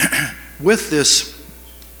with this,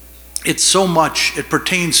 it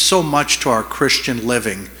pertains so much to our Christian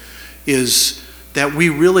living, is that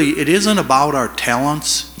it isn't about our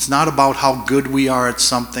talents. It's not about how good we are at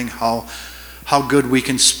something, how good we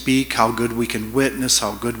can speak, how good we can witness,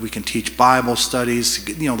 how good we can teach Bible studies.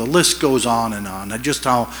 The list goes on and on. Just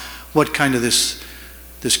what kind of this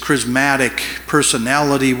charismatic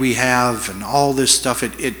personality we have and all this stuff.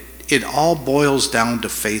 It all boils down to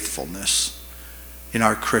faithfulness in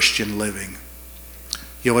our Christian living.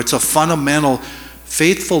 It's a fundamental,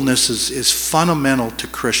 faithfulness is fundamental to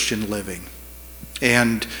Christian living.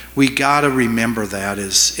 And we got to remember that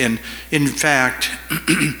in fact,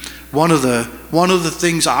 one of the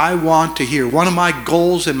things I want to hear, one of my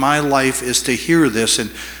goals in my life is to hear this,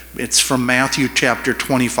 and it's from Matthew chapter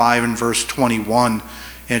 25 and verse 21.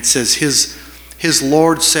 And it says, His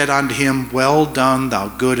Lord said unto him, Well done, thou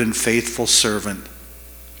good and faithful servant.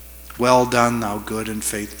 Well done, thou good and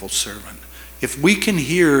faithful servant. If we can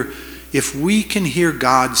hear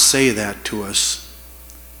God say that to us,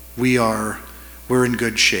 we're in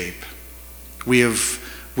good shape. We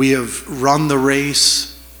have run the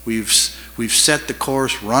race. We've set the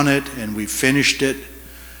course, run it, and we've finished it.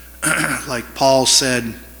 Like Paul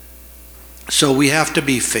said. So we have to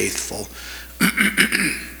be faithful.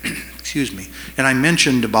 Excuse me. And I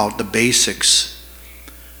mentioned about the basics.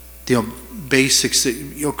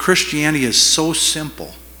 Christianity is so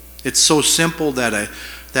simple. It's so simple that a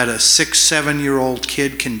 6-7-year-old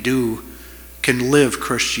kid can live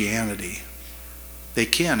Christianity. They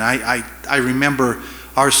can. I remember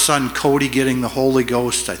our son Cody getting the Holy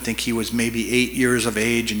Ghost. I think he was maybe 8 years of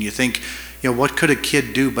age, and you think, what could a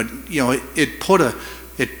kid do? But it put a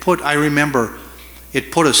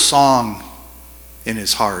song in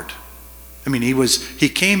his heart. I mean, he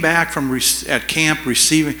came back from at camp,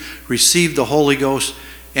 received the Holy Ghost,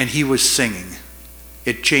 and he was singing.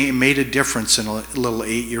 It made a difference in a little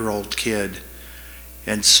 8-year-old kid.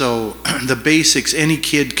 And so the basics, any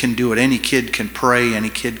kid can do it. Any kid can pray. Any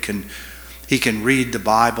kid can read the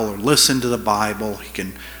Bible or listen to the Bible. He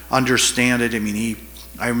can understand it. I mean,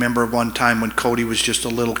 I remember one time when Cody was just a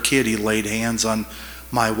little kid, he laid hands on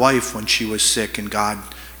my wife when she was sick, and God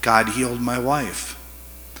healed my wife.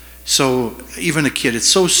 So even a kid, it's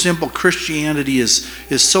so simple. Christianity is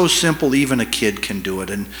so simple, even a kid can do it.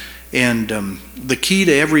 And the key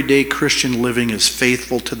to everyday Christian living is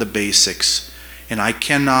faithful to the basics. And I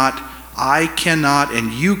cannot,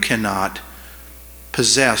 and you cannot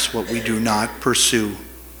possess what we do not pursue.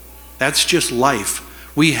 That's just life.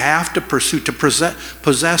 We have to pursue, to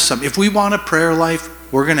possess some. If we want a prayer life,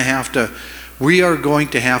 we are going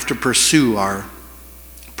to have to pursue our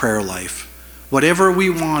prayer life. Whatever we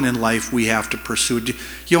want in life, we have to pursue.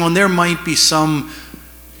 And there might be some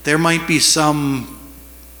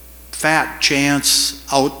fat chance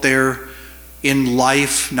out there in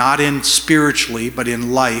life, not in spiritually, but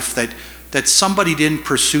in life, that somebody didn't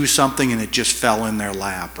pursue something and it just fell in their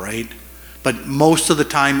lap, right? But most of the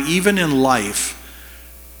time, even in life,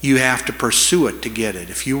 you have to pursue it to get it.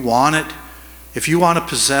 If you want it, if you want to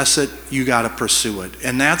possess it, you got to pursue it.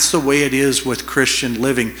 And that's the way it is with Christian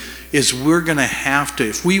living, is we're going to have to,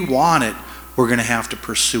 if we want it, we're going to have to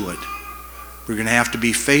pursue it. We're going to have to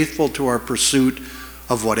be faithful to our pursuit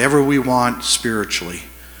of whatever we want spiritually.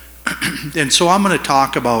 And so I'm going to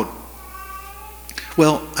talk about,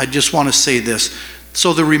 I just want to say this.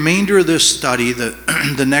 So the remainder of this study,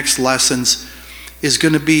 the next lessons, is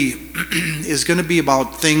going to be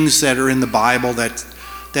about things that are in the Bible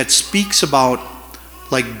that speaks about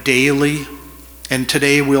like daily. And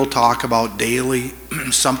today we'll talk about daily,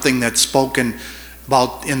 something that's spoken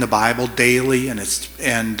about in the Bible daily,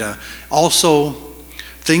 and also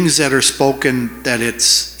things that are spoken that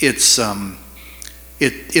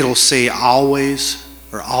it'll say always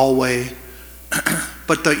or always.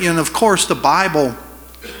 But of course the Bible,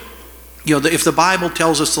 if the Bible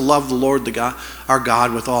tells us to love the Lord our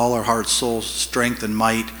God with all our heart, soul, strength, and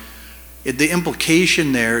might, the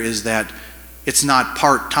implication there is that it's not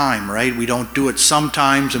part-time, right? We don't do it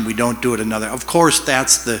sometimes and we don't do it another. Of course,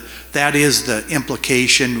 that is the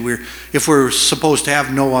implication. If we're supposed to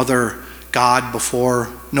have no other God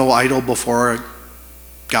no idol before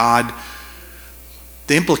God,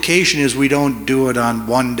 the implication is we don't do it on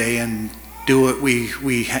one day and do it.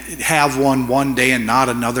 We have one day and not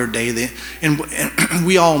another day. And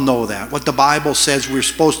we all know that. What the Bible says, we're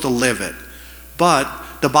supposed to live it. But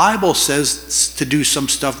the Bible says to do some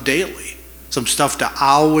stuff daily. Some stuff to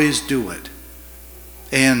always do it.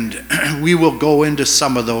 And we will go into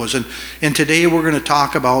some of those. And today we're going to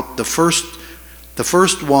talk about the first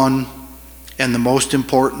one and the most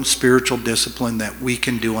important spiritual discipline that we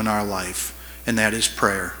can do in our life, and that is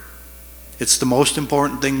prayer. It's the most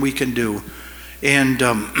important thing we can do. And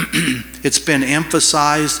it's been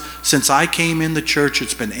emphasized since I came in the church.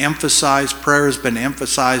 It's been emphasized. Prayer has been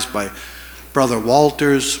emphasized by Brother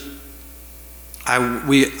Walters.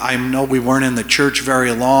 I know we weren't in the church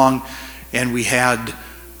very long, and we had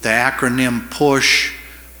the acronym PUSH,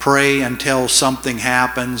 pray until something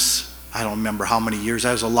happens. I don't remember how many years.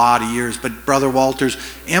 That was a lot of years. But Brother Walters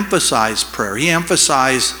emphasized prayer. He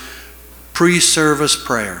emphasized pre-service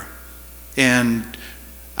prayer. And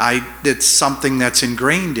it's something that's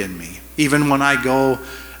ingrained in me. Even when I go,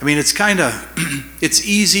 I mean, it's kind of, it's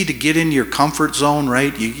easy to get in your comfort zone,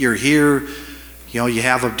 right? You're here, you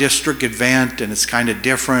have a district event, and it's kind of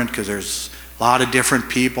different because there's a lot of different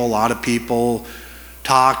people, a lot of people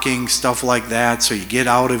talking, stuff like that. So you get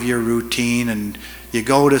out of your routine and you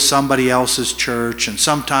go to somebody else's church, and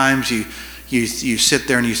sometimes you sit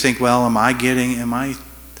there and you think, well,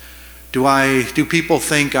 do people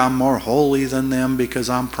think I'm more holy than them because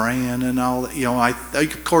I'm praying and all that?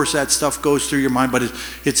 Of course that stuff goes through your mind, but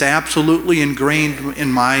it's absolutely ingrained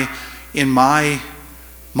in my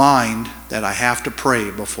mind that I have to pray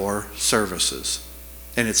before services.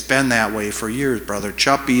 And it's been that way for years. Brother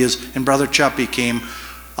Chuppy came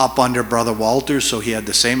up under Brother Walters, so he had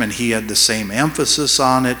the same emphasis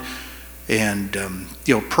on it. And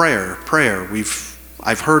prayer.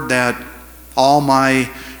 I've heard that all my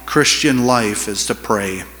Christian life is to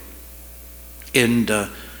pray. And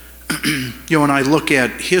when I look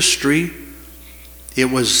at history,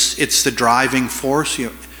 it's the driving force.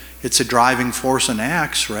 It's a driving force in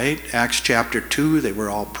Acts, right? Acts chapter 2, they were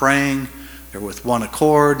all praying. They're with one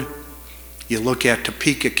accord. You look at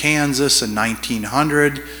Topeka, Kansas in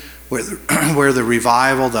 1900, where the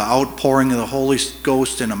revival, the outpouring of the Holy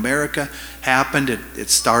Ghost in America happened. It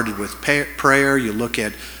started with prayer. You look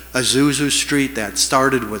at Azusa Street, that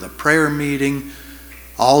started with a prayer meeting.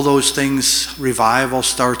 All those things, revival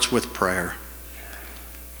starts with prayer.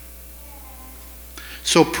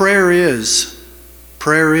 So prayer is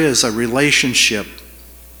a relationship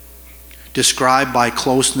described by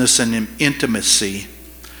closeness and intimacy.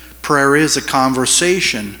 Prayer is a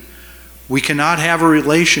conversation. We cannot have a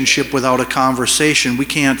relationship without a conversation. We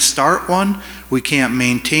can't start one, we can't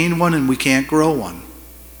maintain one, and we can't grow one.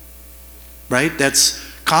 Right?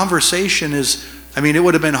 Conversation is, it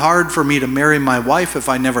would have been hard for me to marry my wife if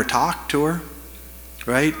I never talked to her.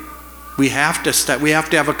 Right? We have to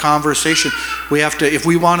have a conversation. If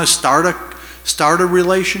we want to start a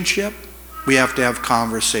relationship, we have to have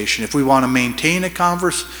conversation. If we want to maintain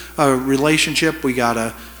a relationship, we got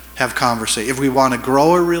to have conversation. If we want to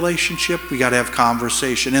grow a relationship, we got to have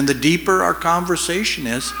conversation. And the deeper our conversation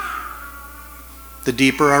is, the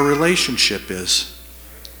deeper our relationship is.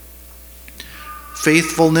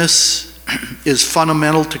 Faithfulness is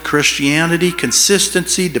fundamental to Christianity.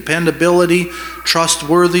 Consistency, dependability,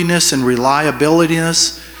 trustworthiness, and reliability.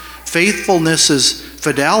 Faithfulness is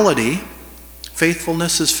fidelity.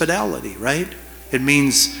 Faithfulness is fidelity, right? It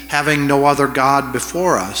means having no other God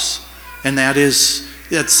before us. And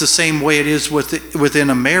that's the same way it is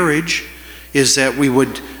within a marriage, is that we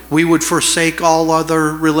would forsake all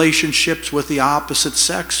other relationships with the opposite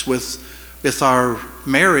sex with our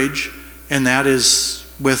marriage, and that is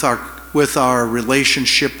with our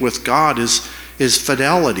relationship with God is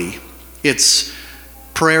fidelity.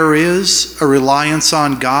 Prayer is a reliance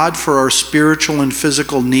on God for our spiritual and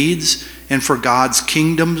physical needs, and for God's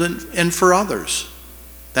kingdom and for others.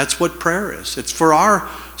 That's what prayer is. It's for our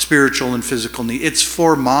spiritual and physical need. It's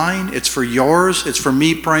for mine. It's for yours. It's for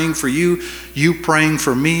me praying for you. You praying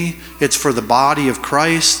for me. It's for the body of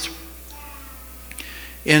Christ.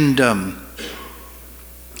 And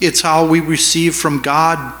it's how we receive from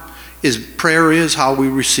God. Prayer is how we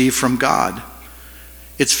receive from God.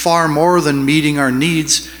 It's far more than meeting our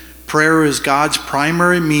needs. Prayer is God's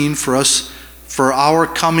primary means for our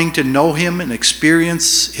coming to know Him and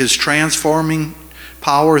experience His transforming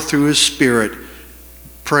power through His Spirit.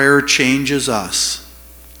 Prayer changes us.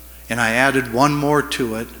 And I added one more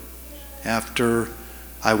to it. After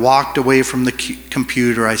I walked away from the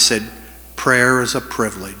computer, I said, prayer is a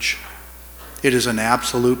privilege. It is an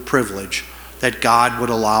absolute privilege that God would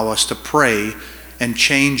allow us to pray and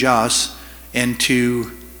change us and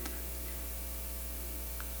to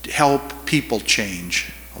help people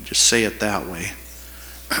change. I'll just say it that way.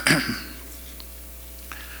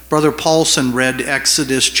 Brother Paulson read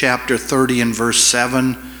Exodus chapter 30 and verse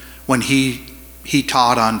 7 when he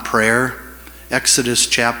taught on prayer. Exodus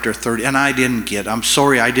chapter 30. And I'm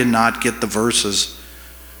sorry I did not get the verses.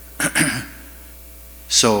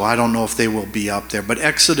 So I don't know if they will be up there. But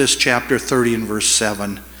Exodus chapter 30 and verse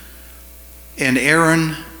 7. And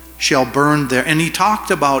Aaron shall burn there. And he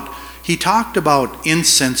he talked about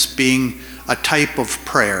incense being a type of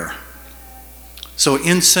prayer. So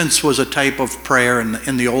incense was a type of prayer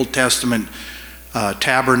in the Old Testament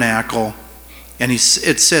tabernacle. And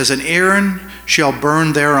it says, "And Aaron shall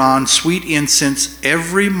burn thereon sweet incense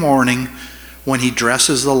every morning when he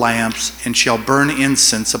dresses the lamps, and shall burn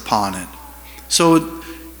incense upon it." So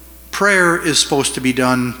prayer is supposed to be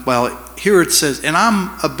done, well, here it says, and I'm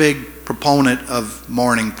a big proponent of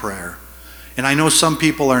morning prayer. And I know some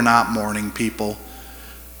people are not morning people,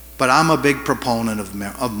 but I'm a big proponent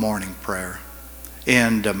of morning prayer.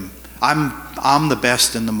 And I'm the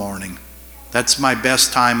best in the morning. That's my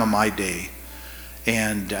best time of my day.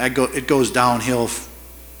 And it goes downhill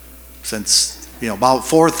since, about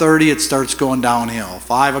 4:30 it starts going downhill.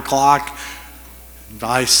 5 o'clock,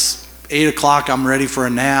 by 8 o'clock I'm ready for a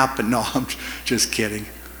nap. And no, I'm just kidding.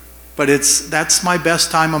 But that's my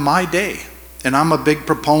best time of my day. And I'm a big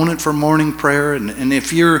proponent for morning prayer. And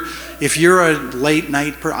if you're a late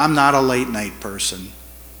night person, I'm not a late night person.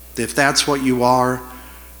 If that's what you are,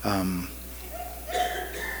 I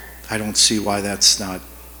don't see why that's not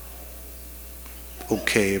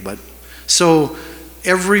okay. But so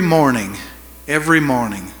every morning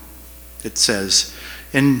it says,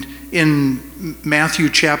 and in Matthew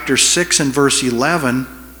chapter 6 and verse 11,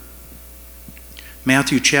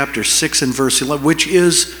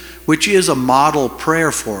 which is a model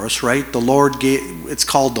prayer for us, right? The Lord it's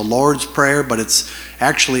called the Lord's Prayer, but it's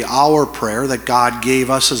actually our prayer that God gave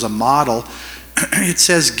us as a model. It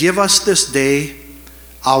says, "Give us this day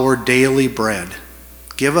our daily bread."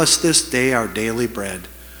 Give us this day our daily bread.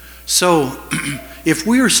 So, if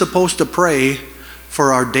we are supposed to pray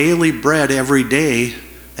for our daily bread every day,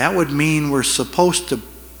 that would mean we're supposed to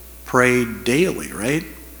pray daily, right?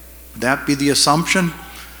 Would that be the assumption?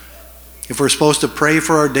 If we're supposed to pray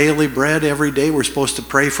for our daily bread every day, we're supposed to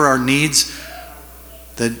pray for our needs.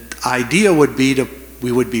 The idea would be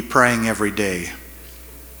we would be praying every day.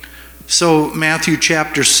 So Matthew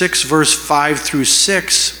chapter 6 verse 5 through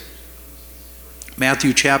 6.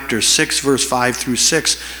 Matthew chapter 6 verse 5 through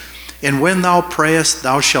 6. "And when thou prayest,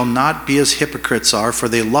 thou shalt not be as hypocrites are, for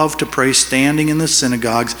they love to pray standing in the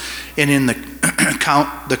synagogues and in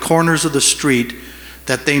the corners of the street,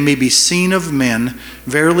 that they may be seen of men.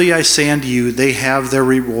 Verily I say unto you, they have their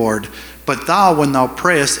reward. But thou, when thou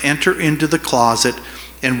prayest, enter into the closet,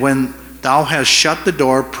 and when thou hast shut the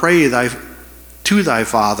door, pray to thy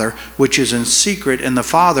Father which is in secret, and the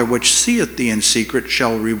Father which seeth thee in secret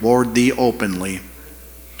shall reward thee openly."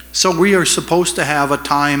 So we are supposed to have a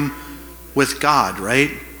time with God,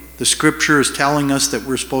 right? The scripture is telling us that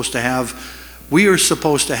we are supposed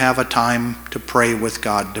to have a time to pray with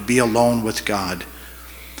God, to be alone with God.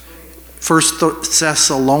 1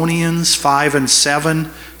 Thessalonians 5 and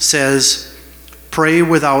 7 says, "Pray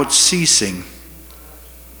without ceasing."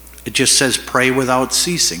 It just says pray without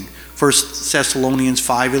ceasing. 1 Thessalonians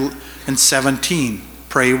 5 and 17,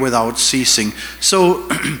 pray without ceasing. So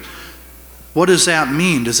what does that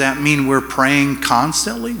mean? Does that mean we're praying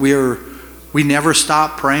constantly? We never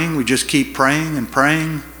stop praying? We just keep praying and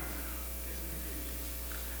praying?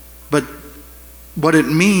 But what it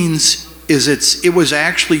means is it was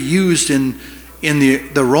actually used in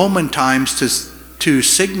the Roman times to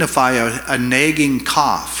signify a nagging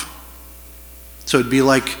cough. So it'd be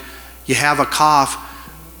like you have a cough,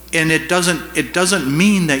 and it doesn't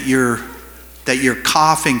mean that you're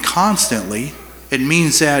coughing constantly. It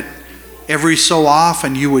means that every so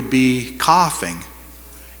often you would be coughing.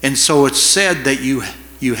 And so it's said that you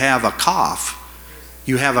have a cough.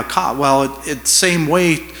 You have a cough. Well, it's the same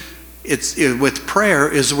way with prayer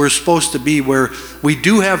is we're supposed to be, where we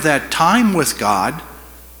do have that time with God,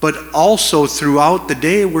 but also throughout the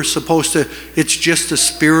day we're supposed to, it's just a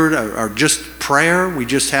spirit or just prayer. We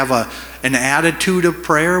just have an attitude of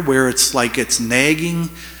prayer where it's like it's nagging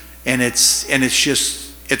and it's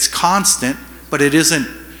constant, but it isn't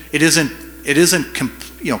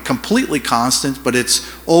completely constant, but it's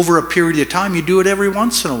over a period of time. You do it every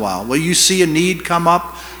once in a while. Well, you see a need come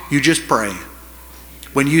up, you just pray.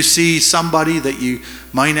 When you see somebody that you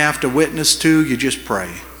might have to witness to, you just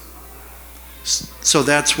pray. So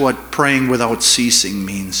that's what praying without ceasing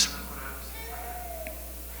means.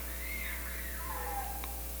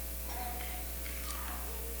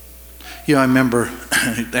 I remember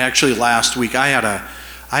actually last week I had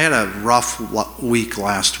a rough week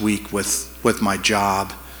last week with my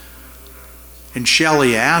job. And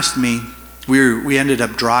Shelley asked me, we ended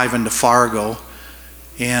up driving to Fargo,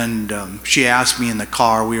 and she asked me in the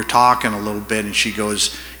car, we were talking a little bit, and she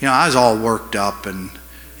goes, I was all worked up, and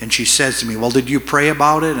she says to me, well, did you pray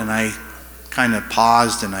about it? And I kind of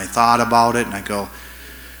paused and I thought about it, and I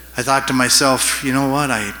thought to myself, you know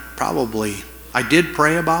what, I I did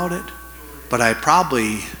pray about it, but I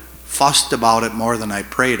probably fussed about it more than I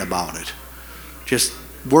prayed about it. Just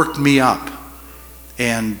worked me up.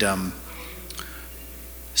 And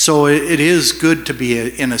so it is good to be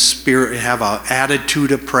in a spirit, have an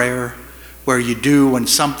attitude of prayer where you do, when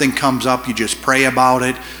something comes up, you just pray about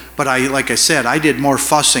it. But like I said, I did more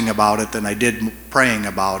fussing about it than I did praying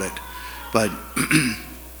about it. But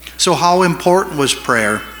so how important was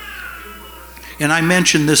prayer? And I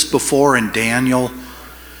mentioned this before in Daniel.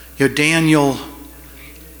 Daniel,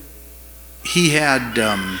 he had,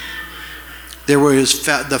 there were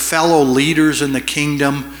the fellow leaders in the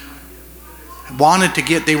kingdom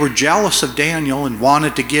they were jealous of Daniel and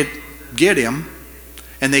wanted to get him,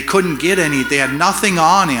 and they couldn't get they had nothing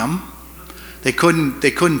on him. They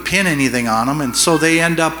couldn't pin anything on him, and so they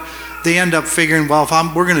end up figuring, well,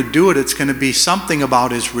 if we're going to do it, it's going to be something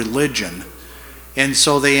about his religion. And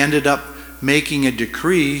so they ended up making a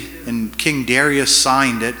decree, and King Darius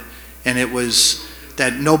signed it, and it was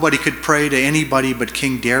that nobody could pray to anybody but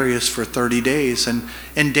King Darius for 30 days. And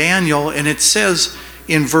Daniel, and it says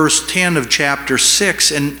in verse 10 of chapter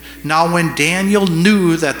 6, and now when Daniel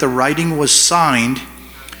knew that the writing was signed,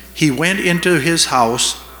 he went into his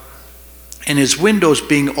house, and his windows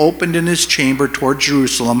being opened in his chamber toward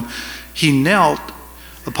Jerusalem, he knelt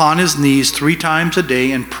upon his knees 3 times a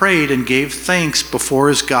day and prayed and gave thanks before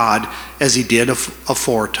his God as he did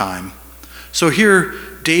aforetime. So here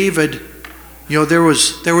David, there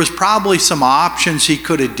was probably some options he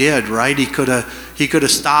could have did, right? He could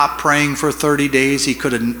have stopped praying for 30 days. He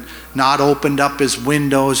could have not opened up his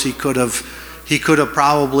windows. He could have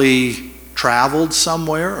probably traveled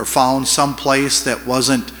somewhere or found some place that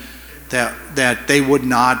wasn't that they would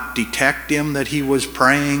not detect him that he was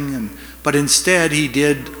praying. But instead he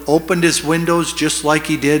opened his windows just like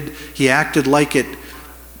he did. He acted like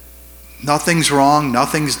nothing's wrong,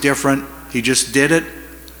 nothing's different. He just did it.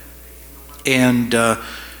 And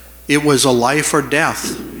it was a life or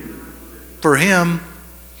death. For him,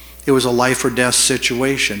 it was a life or death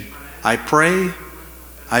situation. I pray,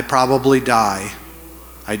 I probably die.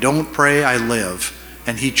 I don't pray, I live.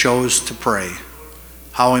 And he chose to pray.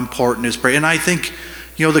 How important is prayer? And I think,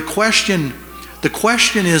 the question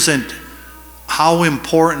isn't how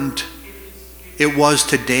important it was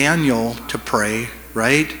to Daniel to pray,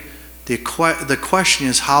 right? The question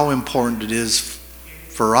is how important it is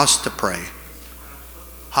for us to pray.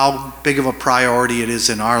 How big of a priority it is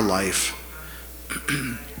in our life.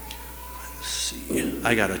 Let's see.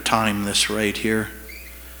 I got to time this right here.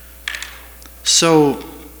 So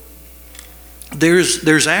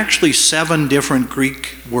there's actually 7 different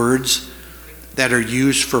Greek words that are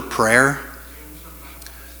used for prayer,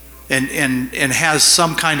 and has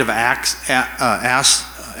some kind of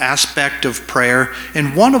aspect of prayer.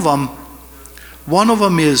 And one of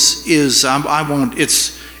them is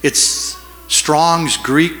it's Strong's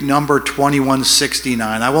Greek number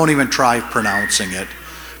 2169. I won't even try pronouncing it,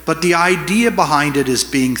 but the idea behind it is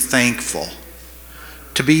being thankful.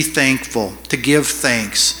 To be thankful, to give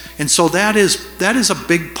thanks. And so that is a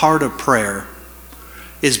big part of prayer,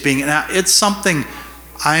 is being. It's something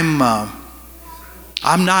I'm not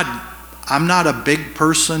a big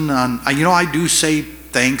person on. I do say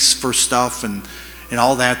thanks for stuff and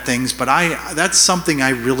all that things, but that's something I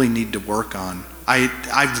really need to work on.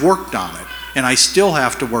 I've worked on it, and I still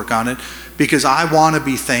have to work on it because I want to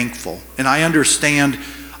be thankful. And I understand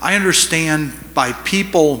by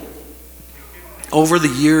people over the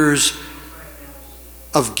years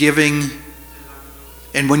of giving,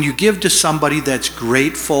 and when you give to somebody that's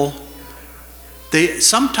grateful,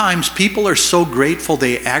 sometimes people are so grateful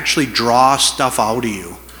they actually draw stuff out of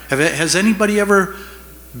you. Has anybody ever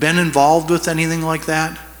been involved with anything like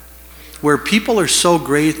that? Where people are so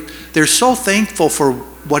great, they're so thankful for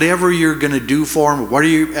whatever you're going to do for them,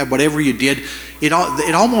 whatever you did, it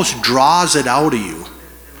almost draws it out of you.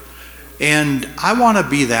 And I want to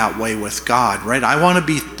be that way with God, right? I want to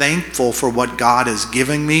be thankful for what God is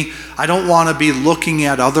giving me. I don't want to be looking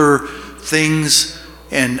at other things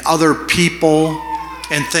and other people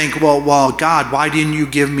and think, well, God, why didn't you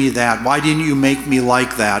give me that? Why didn't you make me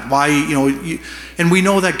like that? Why, and we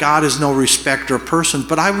know that God is no respecter of persons,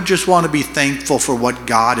 but I would just want to be thankful for what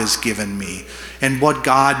God has given me and what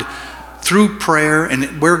God, through prayer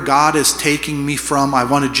and where God is taking me from, I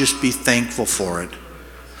want to just be thankful for it.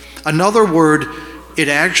 Another word,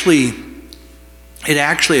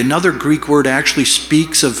 another Greek word actually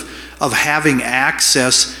speaks of having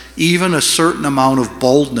access, even a certain amount of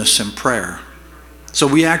boldness in prayer. So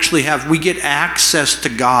we get access to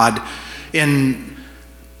God. And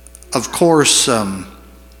of course,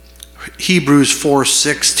 Hebrews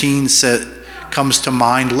 4:16 said, comes to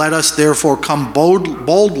mind. Let us therefore come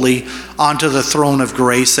boldly onto the throne of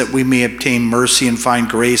grace, that we may obtain mercy and find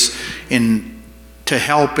grace to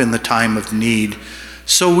help in the time of need.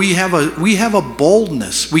 So we have a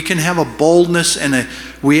boldness. We can have a boldness, and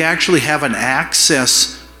we actually have an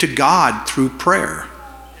access to God through prayer.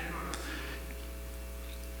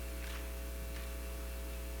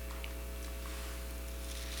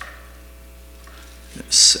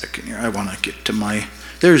 A second here. I want to get to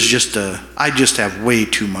I just have way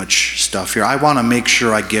too much stuff here. I want to make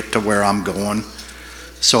sure I get to where I'm going.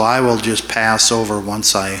 So I will just pass over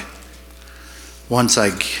once I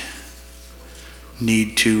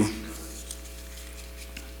need to.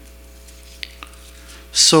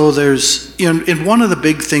 So and one of the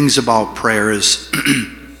big things about prayer is,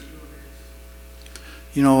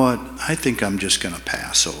 you know what? I think I'm just going to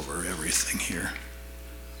pass over everything here.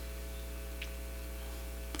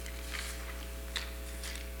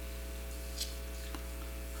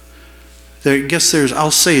 I'll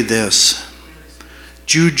say this.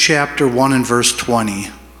 Jude chapter 1 and verse 20.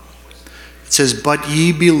 It says, "But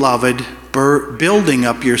ye beloved, building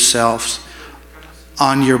up yourselves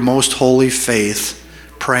on your most holy faith,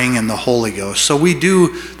 praying in the Holy Ghost." So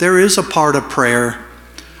there is a part of prayer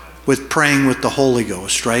with praying with the Holy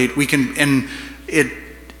Ghost, right? We can, in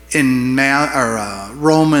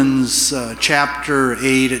Romans chapter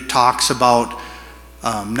 8, it talks about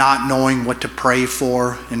not knowing what to pray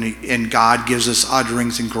for, and God gives us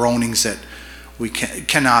utterings and groanings that we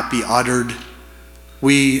cannot be uttered.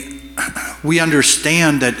 We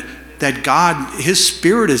understand that God, His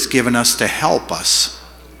Spirit is given us to help us.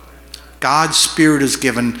 God's Spirit is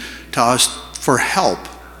given to us for help.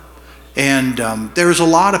 And there's a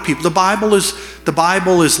lot of people. The Bible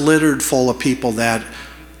is littered full of people that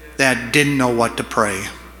didn't know what to pray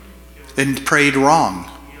and prayed wrong.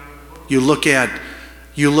 You look at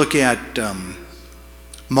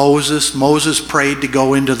Moses. Moses prayed to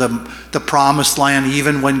go into the promised land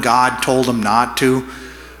even when God told him not to.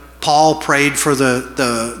 Paul prayed for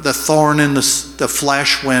the thorn in the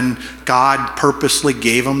flesh when God purposely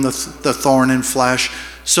gave him the thorn in flesh.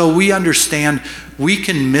 So we understand we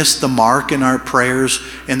can miss the mark in our prayers,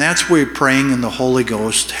 and that's where praying in the Holy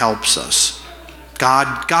Ghost helps us.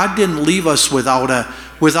 God didn't leave us without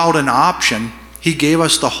an option. He gave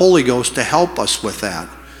us the Holy Ghost to help us with that.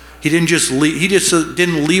 He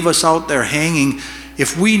didn't leave us out there hanging.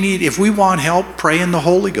 If we want help, pray in the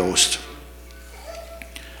Holy Ghost.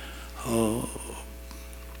 Oh,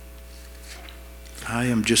 I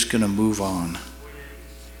am just going to move on.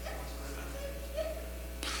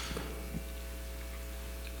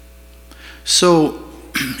 So,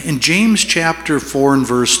 in James chapter 4 and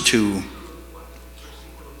verse 2,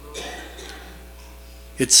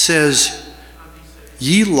 it says,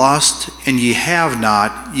 "Ye lust, and ye have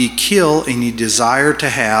not. Ye kill, and ye desire to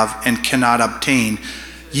have, and cannot obtain.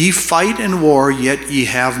 Ye fight and war, yet ye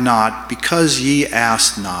have not, because ye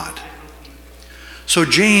ask not." So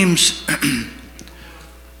James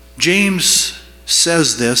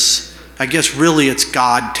says this. I guess really it's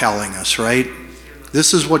God telling us, right?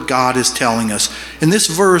 This is what God is telling us. In this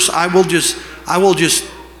verse, I will just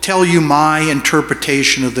tell you my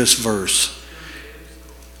interpretation of this verse.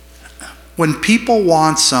 When people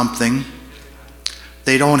want something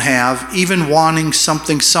they don't have, even wanting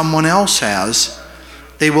something someone else has,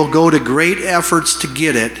 they will go to great efforts to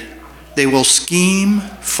get it. They will scheme,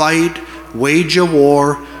 fight, wage a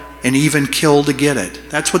war, and even kill to get it.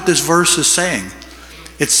 That's what this verse is saying.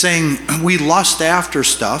 It's saying we lust after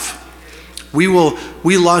stuff. We will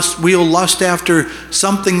lust after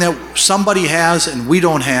something that somebody has and we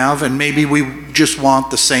don't have, and maybe we just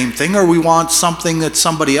want the same thing, or we want something that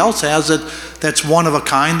somebody else has that's one of a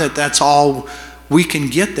kind, that's all we can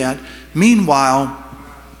get that. Meanwhile,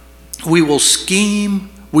 we will scheme,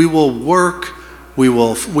 we will work, we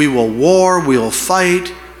will war, we will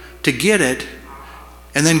fight to get it.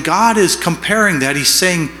 And then God is comparing that. He's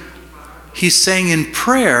saying in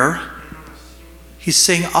prayer, He's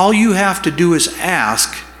saying all you have to do is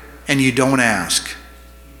ask, and you don't ask.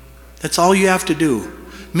 That's all you have to do.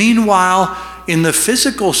 Meanwhile, in the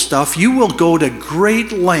physical stuff, you will go to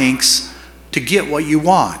great lengths to get what you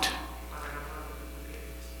want.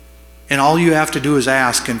 And all you have to do is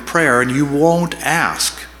ask in prayer, and you won't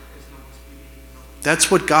ask.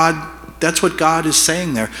 That's what God is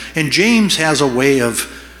saying there. And James has a way of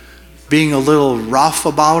being a little rough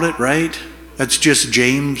about it, right? That's just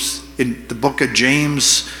James. In the book of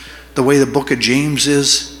James, the way the book of James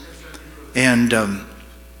is. And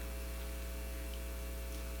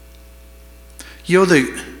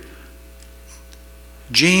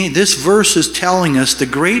This verse is telling us the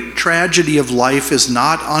great tragedy of life is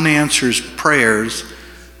not unanswered prayers,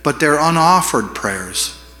 but they're unoffered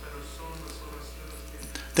prayers.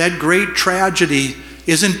 That great tragedy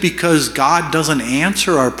isn't because God doesn't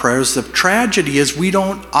answer our prayers. The tragedy is we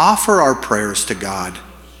don't offer our prayers to God.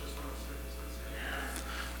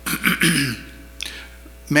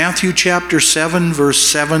 Matthew chapter 7, verse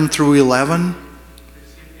 7 through 11.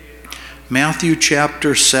 Matthew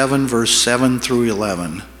chapter 7, verse 7 through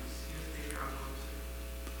 11.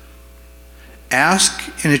 Ask,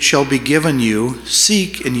 and it shall be given you.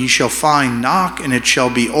 Seek, and ye shall find. Knock, and it shall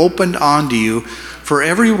be opened unto you. For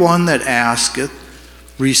every one that asketh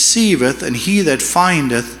receiveth, and he that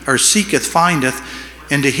findeth or seeketh findeth,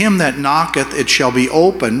 and to him that knocketh it shall be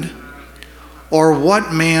opened. Or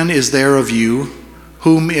what man is there of you,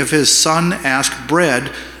 whom if his son ask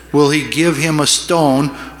bread, will he give him a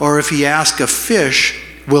stone? Or if he ask a fish,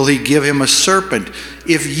 will he give him a serpent?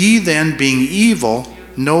 If ye then, being evil,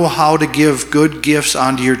 know how to give good gifts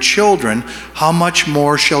unto your children, how much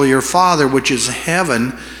more shall your Father which is in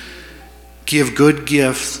heaven give good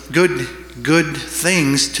gifts, good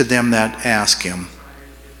things to them that ask him?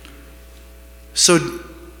 So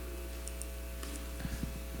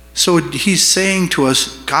he's saying to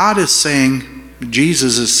us, God is saying,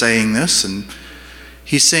 Jesus is saying this, and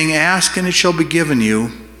he's saying, ask and it shall be given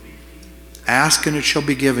you. Ask and it shall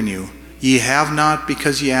be given you. Ye have not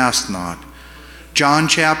because ye ask not. John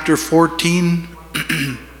chapter 14,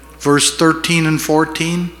 verse 13 and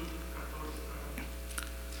 14.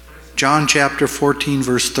 John chapter 14,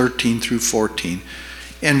 verse 13 through 14.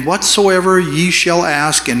 And whatsoever ye shall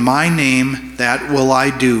ask in my name, that will I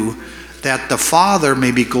do, that the Father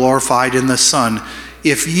may be glorified in the Son.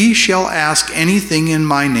 If ye shall ask anything in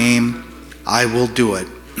my name, I will do it.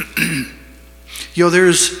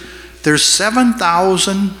 There's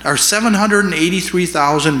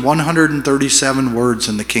 783,137 words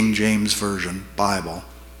in the King James Version Bible.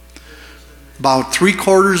 About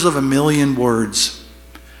 750,000 words.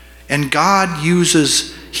 And God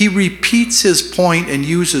he repeats his point and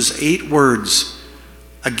uses 8 words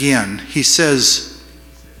again. He says,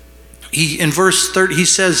 in verse 30, he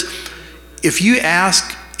says, if you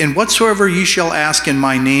ask, and whatsoever ye shall ask in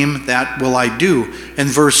my name, that will I do. In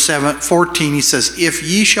verse 14, he says, if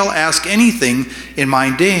ye shall ask anything in my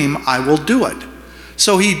name, I will do it.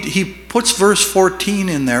 So he puts verse 14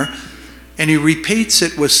 in there, and he repeats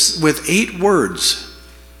it with 8 words.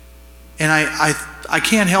 And I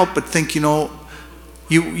can't help but think, you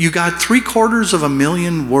got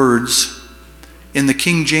 750,000 words in the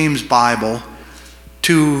King James Bible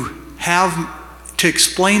to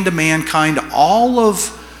explain to mankind all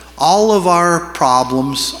of our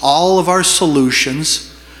problems, all of our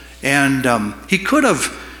solutions, and he could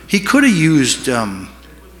have used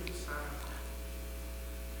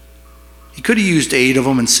 8 of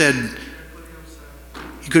them and said,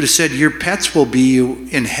 he could have said, your pets will be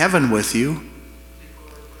in heaven with you.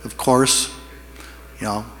 Of course,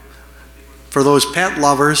 for those pet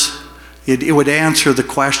lovers, it would answer the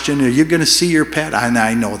question, are you going to see your pet? And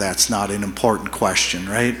I know that's not an important question,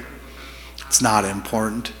 right? It's not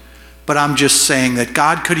important. But I'm just saying that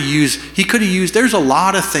God he could have used, there's a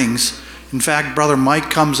lot of things. In fact, Brother Mike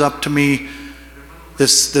comes up to me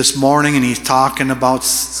this morning and he's talking about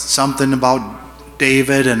something about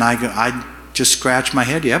David, and I just scratch my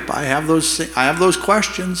head. Yep, I have those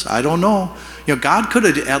questions. I don't know. God could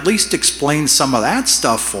have at least explained some of that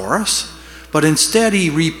stuff for us. But instead, he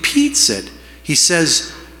repeats it. He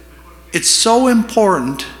says, it's so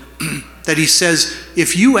important that he says,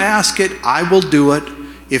 if you ask it, I will do it.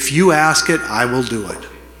 If you ask it, I will do it.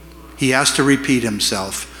 He has to repeat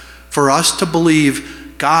himself. For us to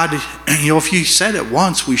believe God, if you said it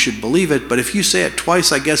once, we should believe it. But if you say it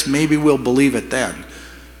twice, I guess maybe we'll believe it then.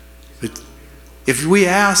 But if we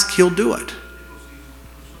ask, he'll do it.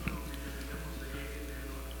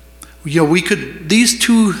 We could, these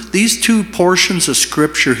two portions of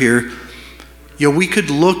Scripture here, we could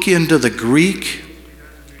look into the Greek.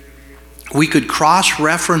 We could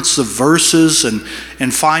cross-reference the verses and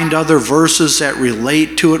find other verses that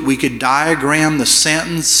relate to it. We could diagram the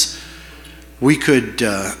sentence. We could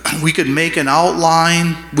make an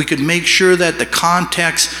outline. We could make sure that the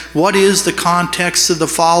context, what is the context of the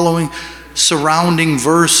following surrounding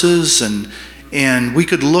verses, and we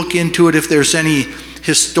could look into it if there's any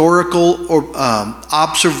historical or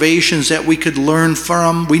observations that we could learn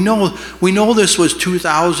from. We know this was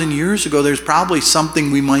 2,000 years ago. There's probably something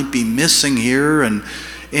we might be missing here, and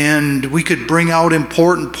we could bring out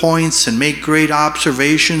important points and make great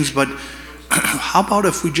observations. But how about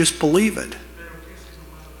if we just believe it?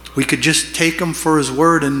 We could just take him for his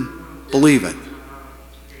word and believe it.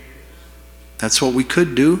 That's what we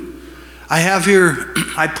could do. I have here,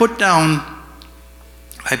 I put down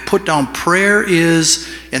prayer is,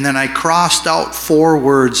 and then I crossed out 4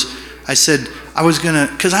 words. I said I was going to,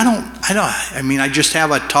 because I just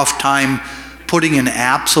have a tough time putting an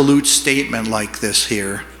absolute statement like this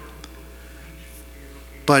here.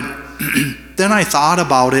 But then I thought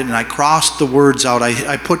about it and I crossed the words out.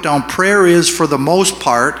 I put down prayer is for the most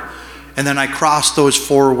part, and then I crossed those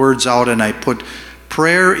 4 words out and I put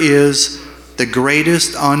prayer is the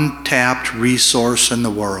greatest untapped resource in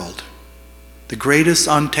the world. The greatest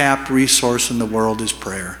untapped resource in the world is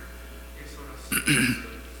prayer.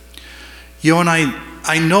 And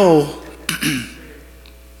I know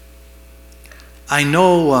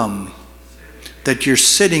that you're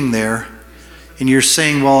sitting there and you're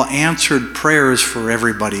saying, well, answered prayer is for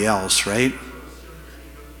everybody else, right?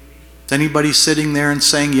 Is anybody sitting there and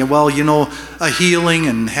saying, yeah, well, a healing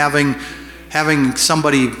and having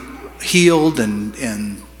somebody healed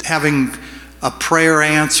and having a prayer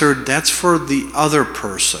answered, that's for the other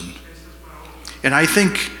person. And I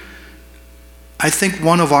think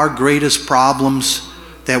one of our greatest problems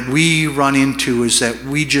that we run into is that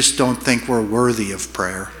we just don't think we're worthy of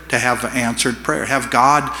prayer, to have answered prayer, have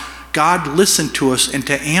God listen to us and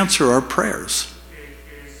to answer our prayers.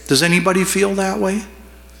 Does anybody feel that way?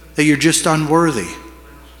 That you're just unworthy?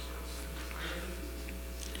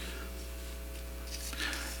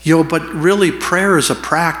 But really prayer is a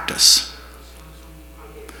practice.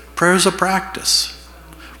 Prayer is a practice.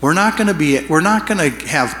 We're not going to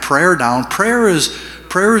have prayer down. Prayer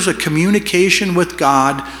is a communication with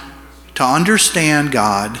God to understand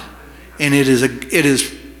God, and it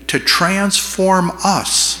is to transform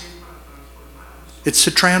us. It's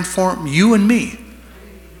to transform you and me.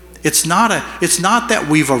 It's not that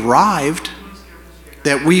we've arrived,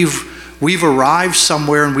 that we've arrived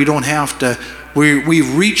somewhere and we don't have to.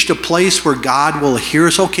 We've reached a place where God will hear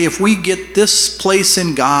us. Okay, if we get this place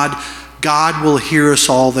in God, God will hear us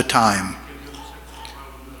all the time.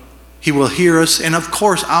 He will hear us. And of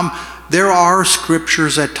course, there are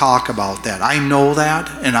scriptures that talk about that. I know that,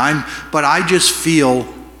 but I just feel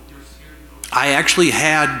I actually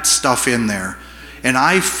had stuff in there. And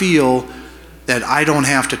I feel that I don't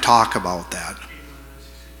have to talk about that.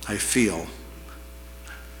 I feel.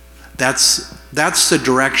 That's the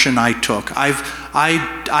direction I took.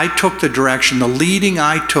 I took the direction, the leading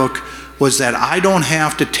I took was that I don't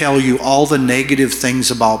have to tell you all the negative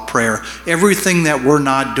things about prayer, everything that we're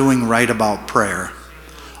not doing right about prayer.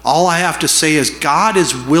 All I have to say is God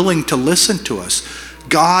is willing to listen to us.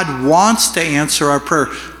 God wants to answer our prayer.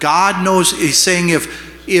 God knows, he's saying if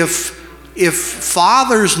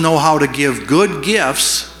fathers know how to give good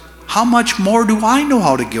gifts, how much more do I know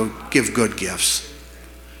how to give good gifts?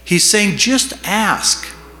 He's saying, just ask.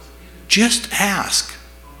 Just ask.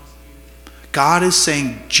 God is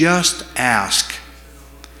saying, just ask.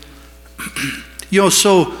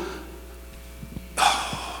 So,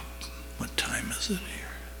 what time is it here?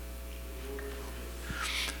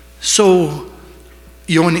 So,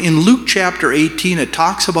 in Luke chapter 18, it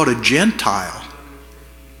talks about a Gentile.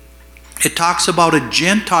 It talks about a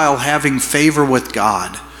Gentile having favor with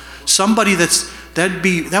God. Somebody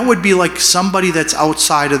that would be like somebody that's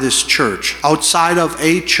outside of this church, outside of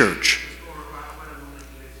a church.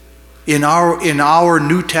 In our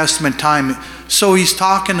New Testament time. So he's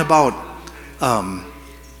talking about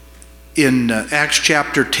in Acts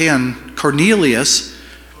chapter 10, Cornelius,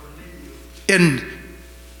 and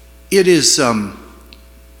it is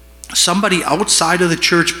somebody outside of the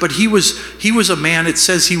church, but he was a man. It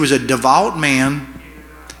says he was a devout man.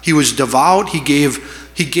 He was devout. He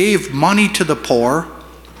gave money to the poor,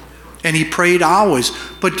 and he prayed always.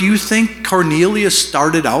 But do you think Cornelius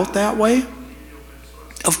started out that way?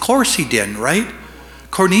 Of course he didn't, right?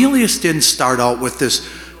 Cornelius didn't start out with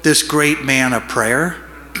this great man of prayer.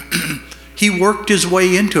 He worked his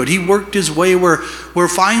way into it. He worked his way where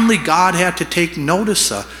finally God had to take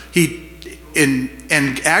notice of.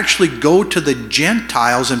 And actually go to the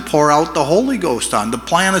Gentiles and pour out the Holy Ghost on the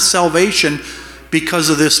plan of salvation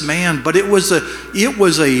because of this man. But it was a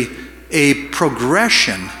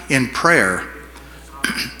progression in prayer.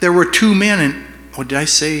 There were 2 men, and what did I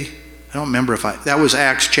say? I don't remember that was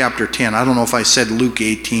Acts chapter 10. I don't know if I said Luke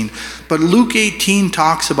 18. But Luke 18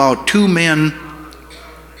 talks about 2 men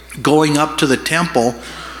going up to the temple,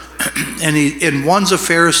 and one's a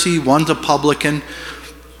Pharisee, one's a publican.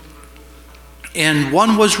 And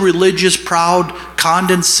one was religious, proud,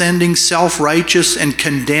 condescending, self-righteous, and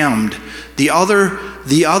condemned. The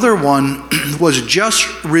other one was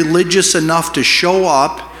just religious enough to show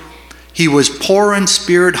up. He was poor in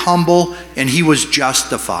spirit, humble, and he was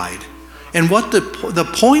justified. And what the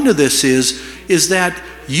point of this is is that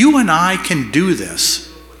you and I can do this.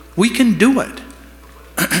 We can do it.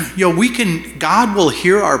 God will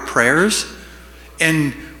hear our prayers,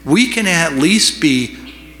 and we can at least be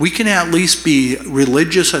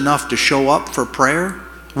religious enough to show up for prayer.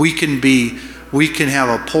 We can have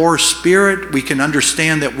a poor spirit. We can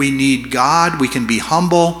understand that we need God. We can be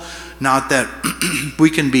humble. Not that we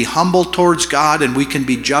can be humble towards God, and we can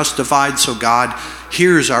be justified so God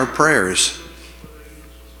hears our prayers.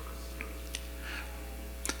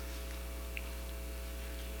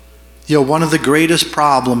 One of the greatest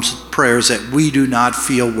problems with prayer is that we do not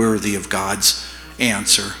feel worthy of God's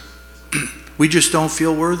answer. We just don't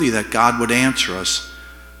feel worthy that God would answer us.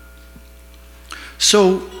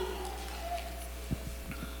 So,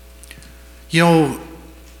 in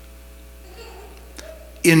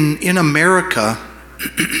America,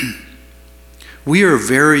 we are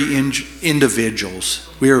very individuals.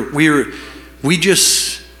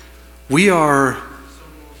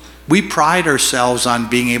 We pride ourselves on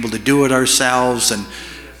being able to do it ourselves,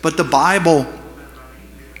 but the Bible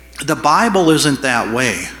isn't that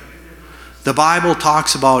way. The Bible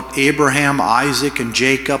talks about Abraham, Isaac, and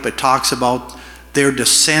Jacob. It talks about their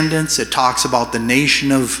descendants. It talks about the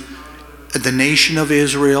nation of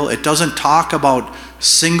Israel. It doesn't talk about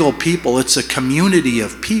single people. It's a community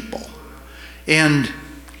of people. And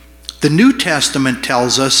the New Testament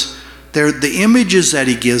tells us the images that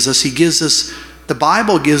he gives us, the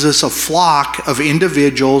Bible gives us a flock of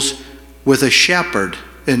individuals with a shepherd.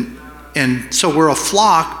 And so we're a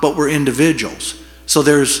flock, but we're individuals. So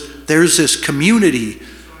there's this community,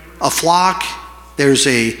 a flock. There's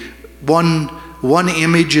one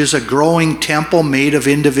image is a growing temple made of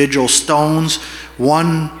individual stones.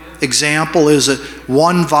 One example is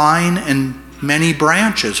one vine and many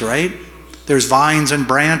branches, right? There's vines and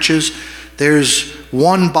branches. There's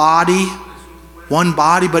one body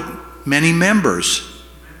but many members.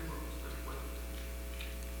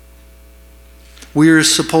 We're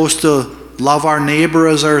supposed to love our neighbor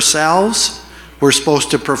as ourselves. We're supposed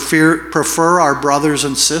to prefer our brothers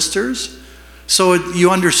and sisters. So you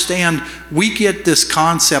understand, we get this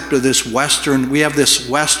concept of we have this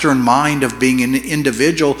Western mind of being an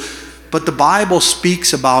individual, but the Bible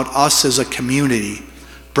speaks about us as a community,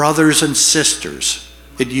 brothers and sisters.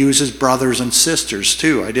 It uses brothers and sisters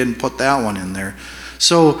too. I didn't put that one in there.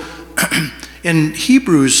 So in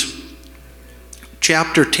Hebrews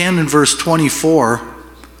chapter 10 and verse 24,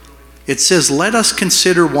 it says, "Let us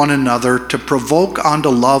consider one another to provoke unto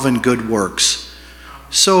love and good works."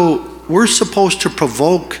 So we're supposed to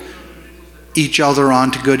provoke each other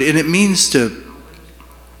onto good, and it means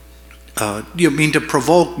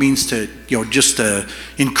provoke means to just to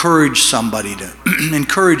encourage somebody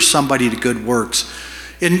to good works.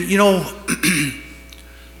 And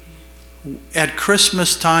at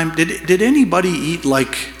Christmas time, did anybody eat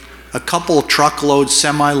like a couple truckloads,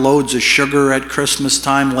 semi-loads of sugar at Christmas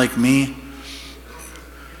time like me?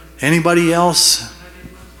 Anybody else?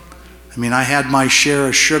 I had my share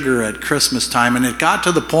of sugar at Christmas time, and it got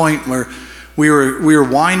to the point where we were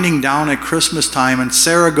winding down at Christmas time, and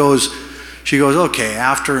Sarah goes, "Okay,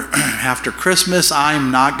 after Christmas,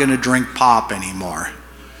 I'm not going to drink pop anymore."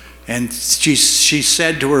 And she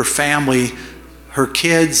said to her family, her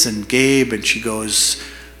kids and Gabe, and she goes,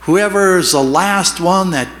 "Whoever is the last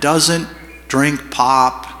one that doesn't drink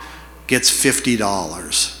pop gets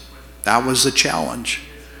 $50. That was the challenge.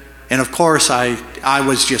 And of course, I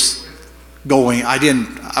was just going.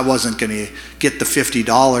 I wasn't going to get the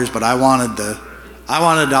 $50, but I wanted to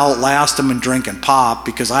outlast them in drinking pop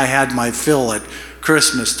because I had my fill at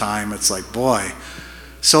Christmas time. It's like, boy.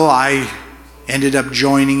 So I ended up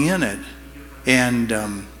joining in it, and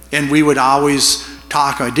we would always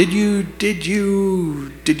talk. Did you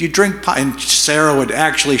drink pop? And Sarah would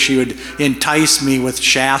entice me with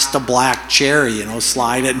Shasta Black Cherry,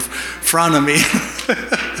 slide it in front of me.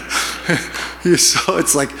 So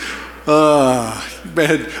it's like,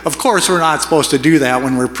 but of course we're not supposed to do that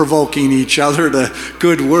when we're provoking each other to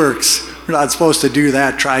good works. We're not supposed to do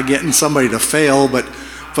that. Try getting somebody to fail, but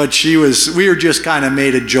we were just kind of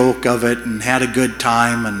made a joke of it and had a good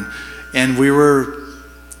time, and we were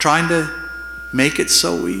trying to make it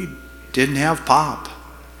so we didn't have pop.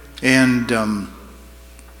 And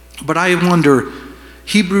but I wonder,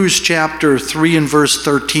 Hebrews chapter 3 and verse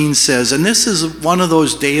 13 says, and this is one of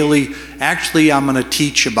those actually I'm going to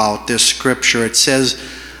teach about this scripture. It says,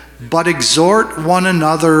 "But exhort one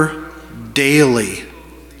another daily.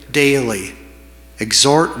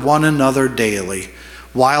 Exhort one another daily,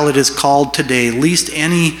 while it is called today, lest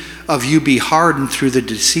any of you be hardened through the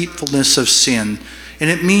deceitfulness of sin. And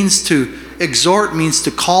it means to exhort means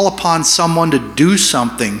to call upon someone to do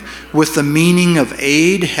something with the meaning of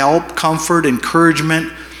aid, help, comfort,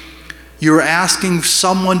 encouragement. You're asking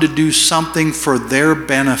someone to do something for their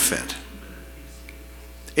benefit.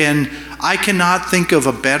 And I cannot think of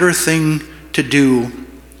a better thing to do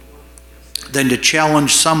than to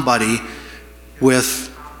challenge somebody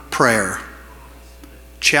with prayer.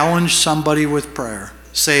 Challenge somebody with prayer.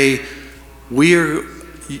 Say, go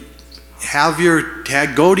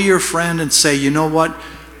to your friend and say, you know what?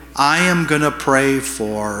 I am going to pray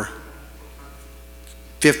for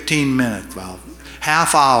 15 minutes,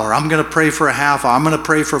 half hour. I'm going to pray for a half hour. I'm going to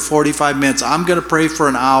pray for 45 minutes. I'm going to pray for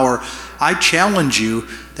an hour. I challenge you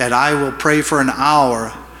that I will pray for an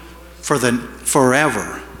hour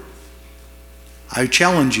forever. I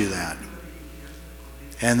challenge you that.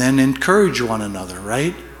 And then encourage one another,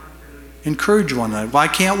 right? Encourage one another. Why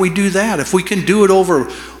can't we do that? If we can do it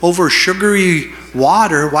over sugary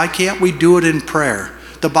water, why can't we do it in prayer?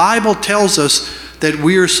 The Bible tells us that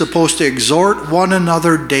we are supposed to exhort one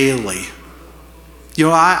another daily. You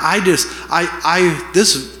know,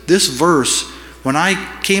 this verse, when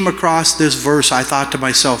I came across this verse, I thought to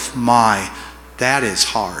myself, that is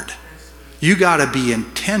hard. You got to be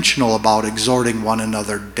intentional about exhorting one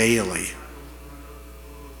another daily.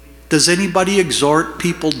 Does anybody exhort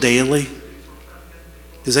people daily?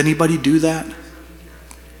 Does anybody do that?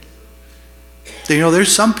 You know,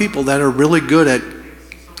 there's some people that are really good at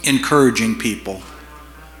encouraging people.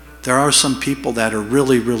 There are some people that are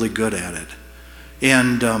really, really good at it.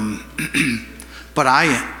 And but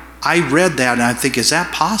I read that and I think, is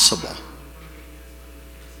that possible?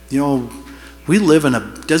 You know, we live in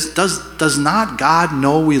does not God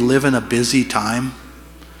know we live in a busy time?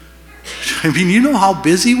 I mean, you know how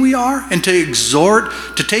busy we are? And to exhort,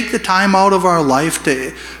 to take the time out of our life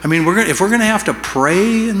if we're going to have to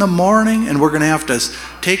pray in the morning and we're going to have to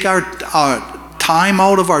take our time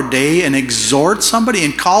out of our day and exhort somebody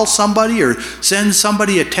and call somebody or send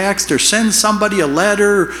somebody a text or send somebody a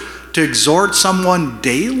letter to exhort someone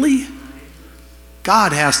daily,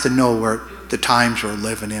 God has to know where the times we're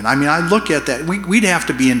living in. I mean, I look at that. We'd have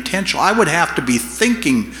to be intentional. I would have to be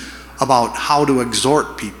thinking about how to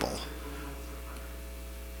exhort people.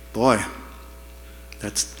 Boy,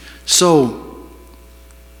 so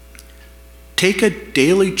take a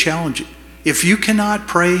daily challenge. If you cannot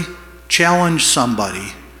pray, challenge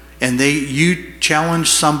somebody, and you challenge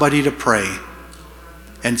somebody to pray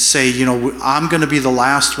and say, you know, I'm going to be the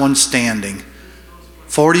last one standing.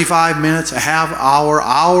 45 minutes, a half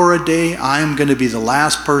hour a day, I am going to be the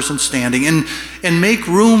last person standing. And make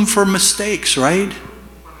room for mistakes, right?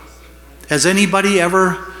 Has anybody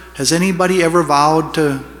ever vowed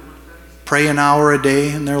to pray an hour a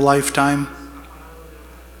day in their lifetime?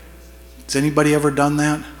 Has anybody ever done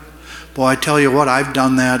that? Boy, I tell you what, I've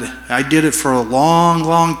done that. I did it for a long,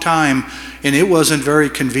 long time, and it wasn't very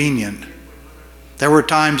convenient. There were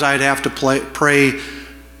times I'd have to pray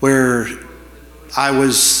where I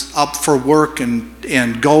was up for work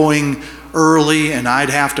and going early, and I'd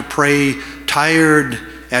have to pray tired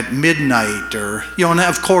at midnight, and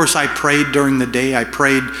of course I prayed during the day. I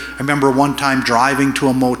remember one time driving to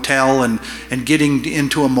a motel and getting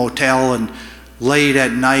into a motel and late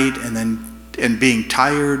at night and being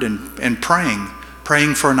tired and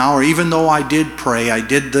praying for an hour. Even though I did pray, I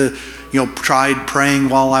did tried praying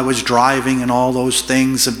while I was driving and all those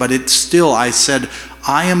things, but I said,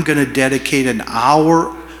 I am going to dedicate an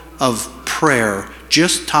hour of prayer,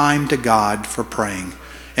 just time to God for praying.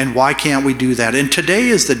 And why can't we do that? And today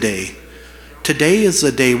is the day. Today is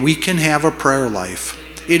the day we can have a prayer life.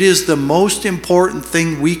 It is the most important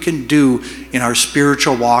thing we can do in our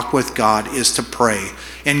spiritual walk with God is to pray.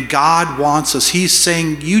 And God wants us. He's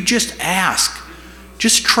saying, you just ask.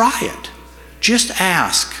 Just try it. Just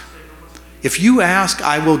ask. If you ask,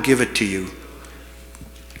 I will give it to you.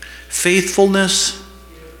 Faithfulness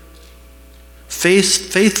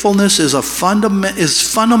is a fundamental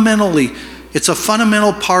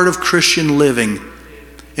part of Christian living.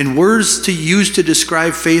 And words to use to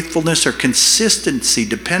describe faithfulness are consistency,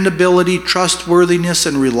 dependability, trustworthiness,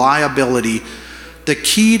 and reliability. The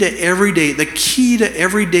key to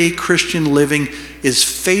everyday Christian living is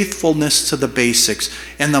faithfulness to the basics.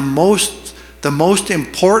 And the most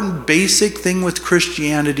important basic thing with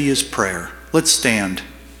Christianity is prayer. Let's stand.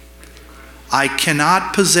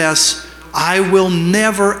 I will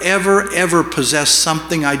never, ever, ever possess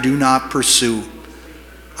something I do not pursue.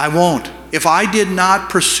 I won't. If I did not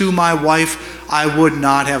pursue my wife, I would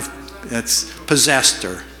not have possessed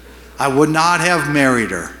her. I would not have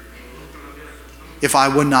married her if I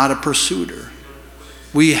would not have pursued her.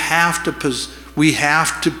 We have to We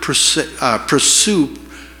have to pursue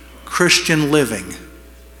Christian living.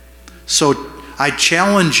 So I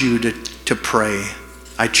challenge you to pray.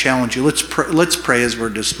 I challenge you. Let's pray as we're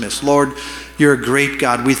dismissed. Lord, you're a great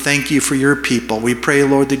God. We thank you for your people. We pray,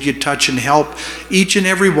 Lord, that you touch and help each and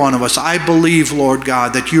every one of us. I believe, Lord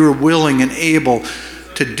God, that you are willing and able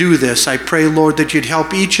to do this. I pray, Lord, that you'd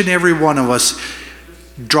help each and every one of us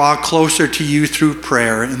draw closer to you through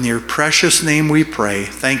prayer. In your precious name we pray.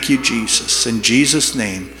 Thank you, Jesus. In Jesus'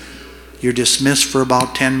 name. You're dismissed for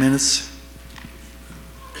about 10 minutes.